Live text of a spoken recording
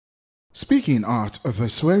Speaking at the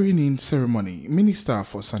swearing-in ceremony, Minister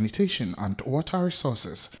for Sanitation and Water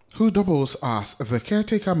Resources, who doubles as the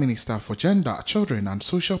caretaker Minister for Gender, Children and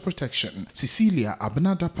Social Protection, Cecilia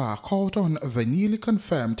Abnadapa, called on the newly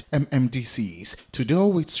confirmed Mmdces to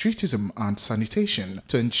deal with streetism and sanitation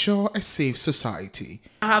to ensure a safe society.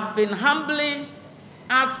 I have been humbly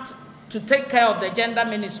asked to take care of the gender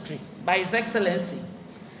ministry by His Excellency.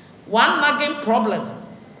 One nagging problem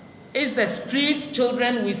is the street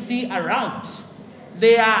children we see around.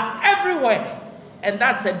 They are everywhere, and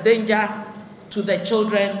that's a danger to the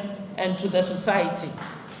children and to the society.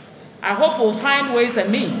 I hope we'll find ways and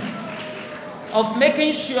means of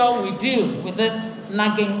making sure we deal with this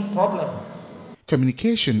nagging problem.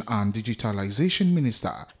 Communication and Digitalization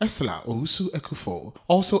Minister Esla Owusu-Ekufo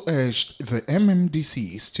also urged the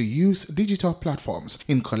Mmdces to use digital platforms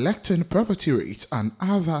in collecting property rates and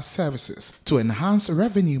other services to enhance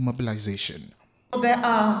revenue mobilization. There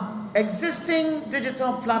are existing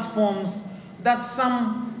digital platforms that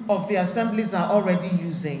some of the assemblies are already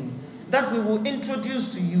using that we will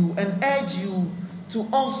introduce to you and urge you to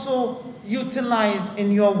also utilize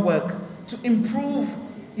in your work to improve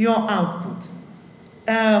your output.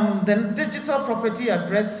 The digital property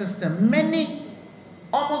address system,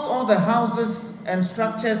 almost all the houses and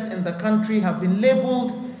structures in the country have been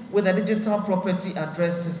labeled with a digital property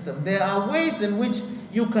address system. There are ways in which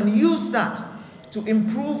you can use that to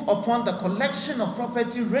improve upon the collection of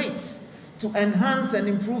property rates to enhance and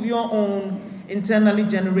improve your own internally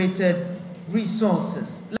generated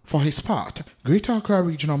resources. For his part, Greater Accra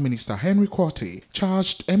Regional Minister Henry Quartey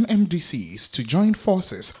charged Mmdces to join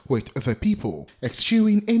forces with the people,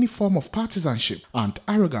 eschewing any form of partisanship and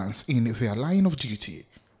arrogance in their line of duty.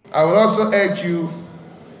 I will also urge you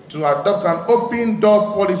to adopt an open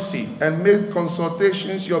door policy and make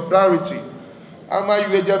consultations your priority.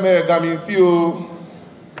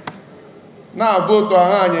 Now vote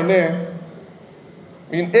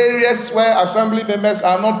in areas where assembly members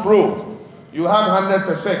are not pro. You have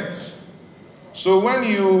 100%. So when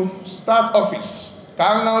you start office,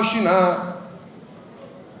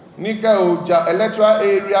 electoral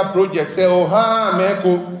area project say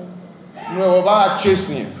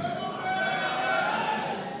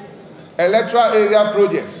electoral area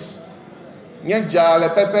projects.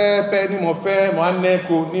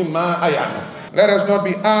 Let us not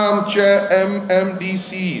be armchair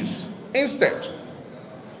Mmdces. Instead,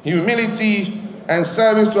 humility and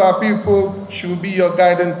service to our people should be your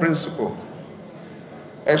guiding principle.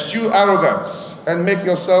 Eschew arrogance and make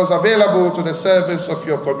yourselves available to the service of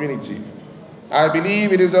your community. I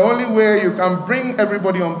believe it is the only way you can bring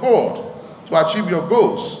everybody on board to achieve your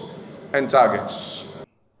goals and targets.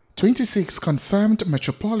 26 confirmed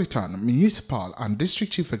metropolitan, municipal and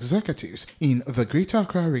district chief executives in the Greater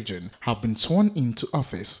Accra region have been sworn into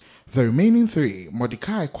office. The remaining 3,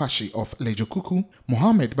 Mordecai Kwashi of Lejokuku,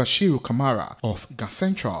 Mohammed Bashiru Kamara of Gas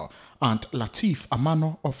Central, and Latif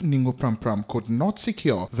Amano of Ningo Prampram, could not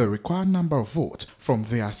secure the required number of votes from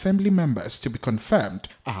their assembly members to be confirmed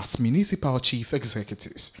as municipal chief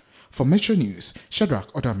executives. For Metro News,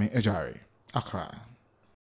 Shadrach Odame Ejari, Accra.